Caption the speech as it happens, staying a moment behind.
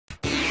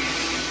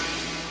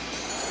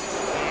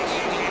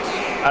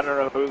I don't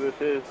know who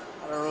this is.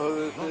 I don't know who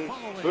this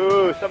is.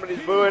 Boo! Somebody's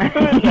booing. Who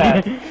is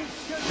that?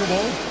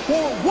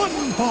 For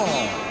one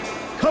fall.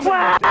 Coming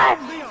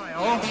down the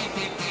aisle.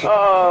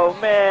 Oh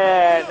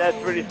man, that's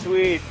pretty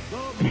sweet.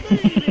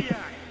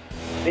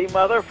 The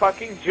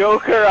motherfucking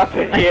Joker up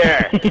in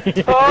here.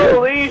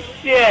 Holy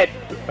shit!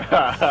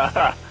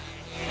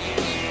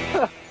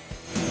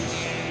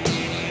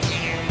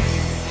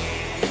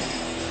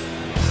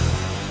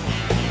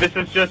 This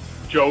is just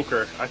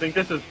Joker. I think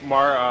this is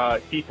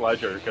Heath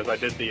Ledger because I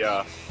did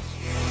the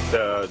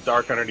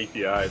dark underneath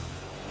the eyes.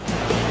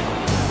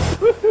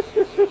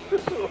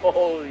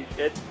 Holy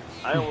shit!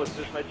 I almost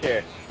missed my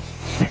chair.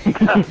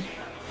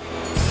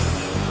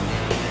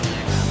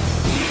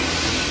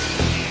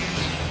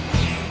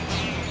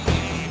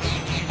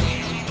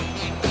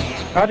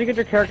 How'd you get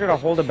your character to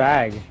hold a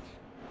bag?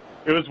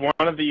 It was one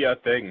of the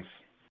things.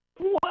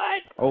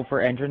 What? Oh,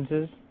 for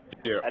entrances?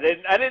 Yeah. I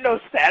didn't know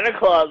Santa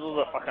Claus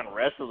was a fucking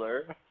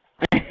wrestler.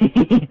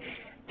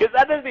 Because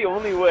that is the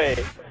only way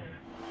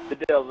the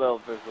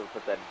developers will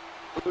put that in.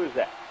 Who is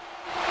that?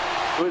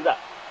 Who is that?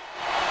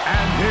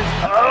 And his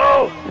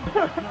Oh!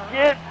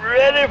 Get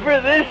ready for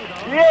this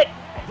shit!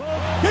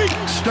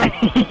 gangster.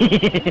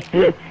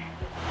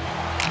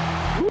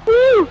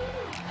 Woo!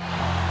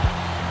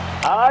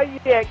 Ah,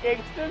 yeah,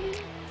 gangster.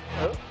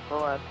 Oh,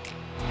 hold on.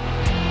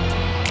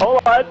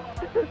 Hold on.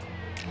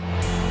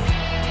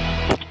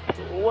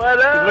 What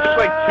up? It looks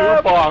like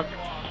Tupac.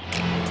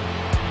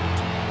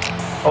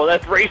 Oh,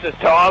 that's racist,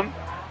 Tom.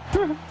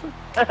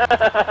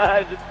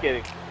 Just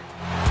kidding.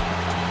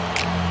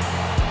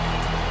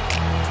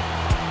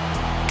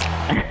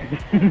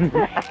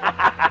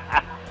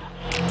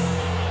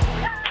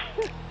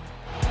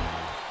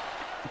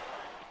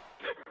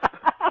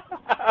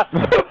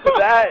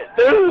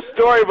 There's a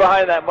story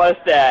behind that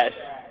mustache.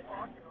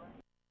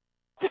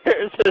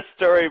 There's a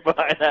story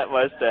behind that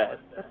mustache.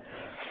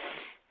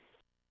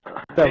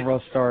 Several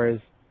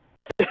stories.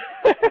 If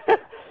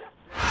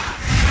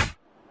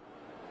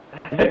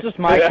it's just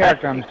my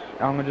character,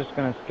 I'm just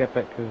gonna skip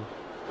it because.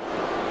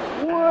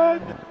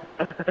 What?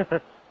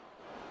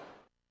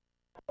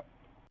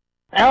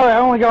 I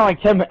only got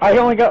like 10. I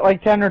only got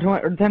like 10 or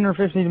 20 or 10 or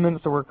 15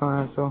 minutes to work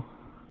on it, so.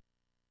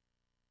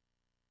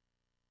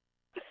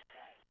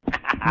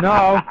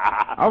 No,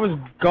 I was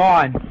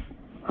gone.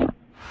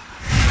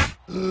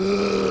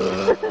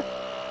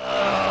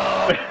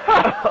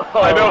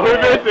 I know who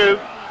this is.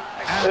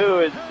 Who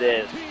is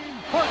this?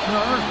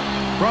 Partner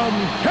from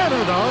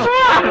Canada.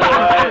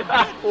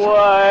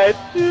 What?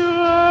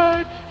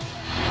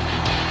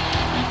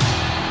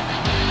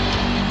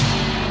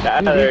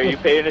 Tyler, are you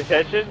paying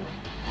attention?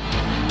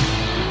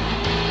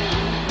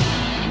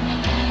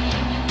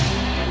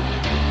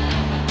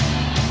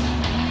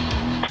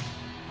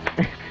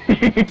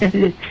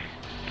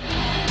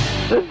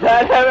 Does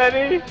that have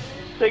any?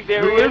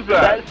 Who is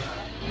that?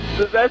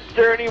 Does that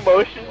stir any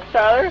emotions,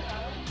 Tyler?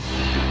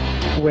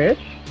 Which?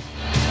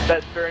 Does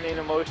that stir any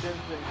emotions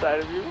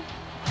inside of you?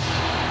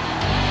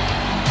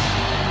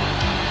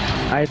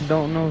 I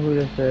don't know who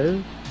this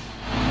is.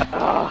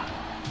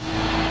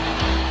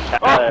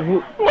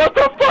 What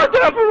the fuck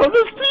happened with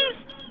this piece?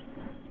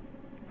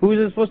 Who's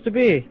it supposed to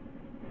be?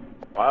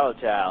 Wild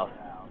Child.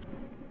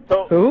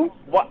 So, Who?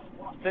 What?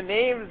 The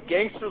names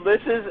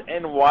Gangsterlicious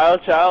and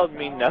Wild Child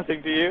mean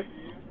nothing to you?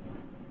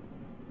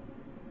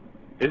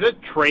 Is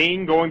it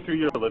train going through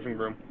your living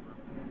room?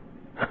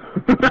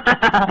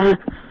 That's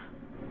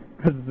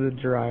the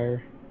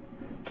dryer.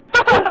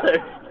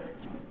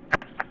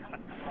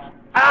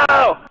 Ow!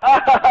 Ow!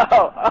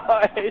 Oh,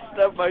 I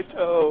stubbed my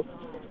toe.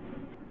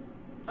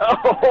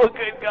 Oh,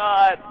 good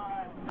God.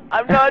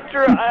 I'm not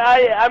drunk.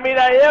 I mean,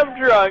 I am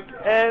drunk,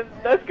 and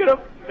that's gonna...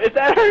 If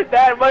that hurt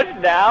that much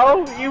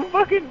now, you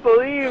fucking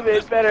believe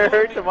it better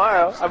hurt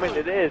tomorrow. I mean,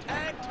 it is.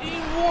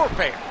 Team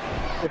warfare.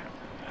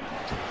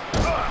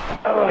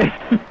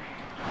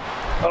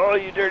 Oh,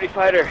 you dirty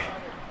fighter.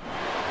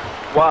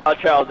 Wild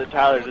Child that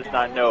Tyler does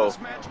not know.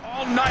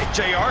 All night,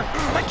 JR.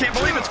 I can't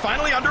believe it's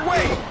finally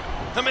underway.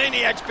 The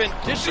Maniac's been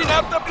dishing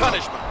out the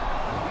punishment.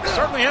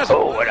 Certainly hasn't.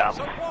 Oh, what up?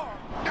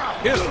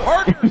 His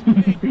partner's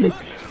being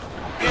punished,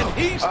 and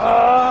he's... Fuck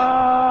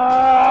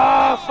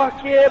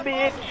yeah,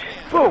 bitch.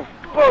 Boom,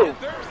 boom,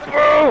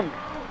 boom.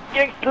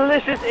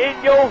 Gangsterlicious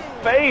in your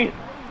face.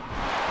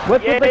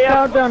 What's with the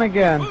countdown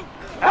again?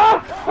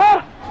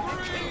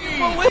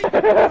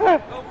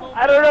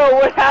 I don't know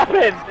what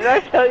happened. Did I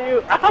tell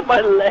you? Ah, my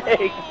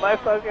leg, my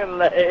fucking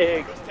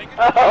leg.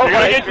 Oh, You're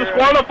gonna get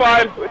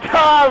disqualified.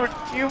 Tom,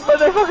 you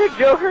motherfucking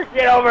Joker,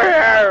 get over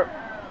here.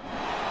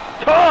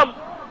 Tom,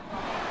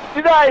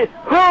 did I?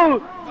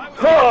 Who?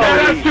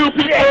 There's two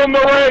people in the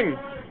ring.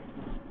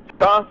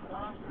 Tom?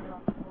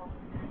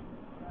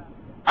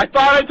 I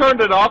thought I turned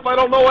it off. I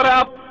don't know what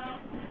happened.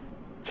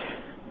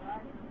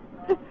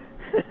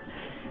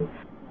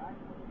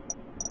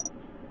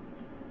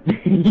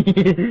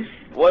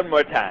 One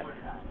more time.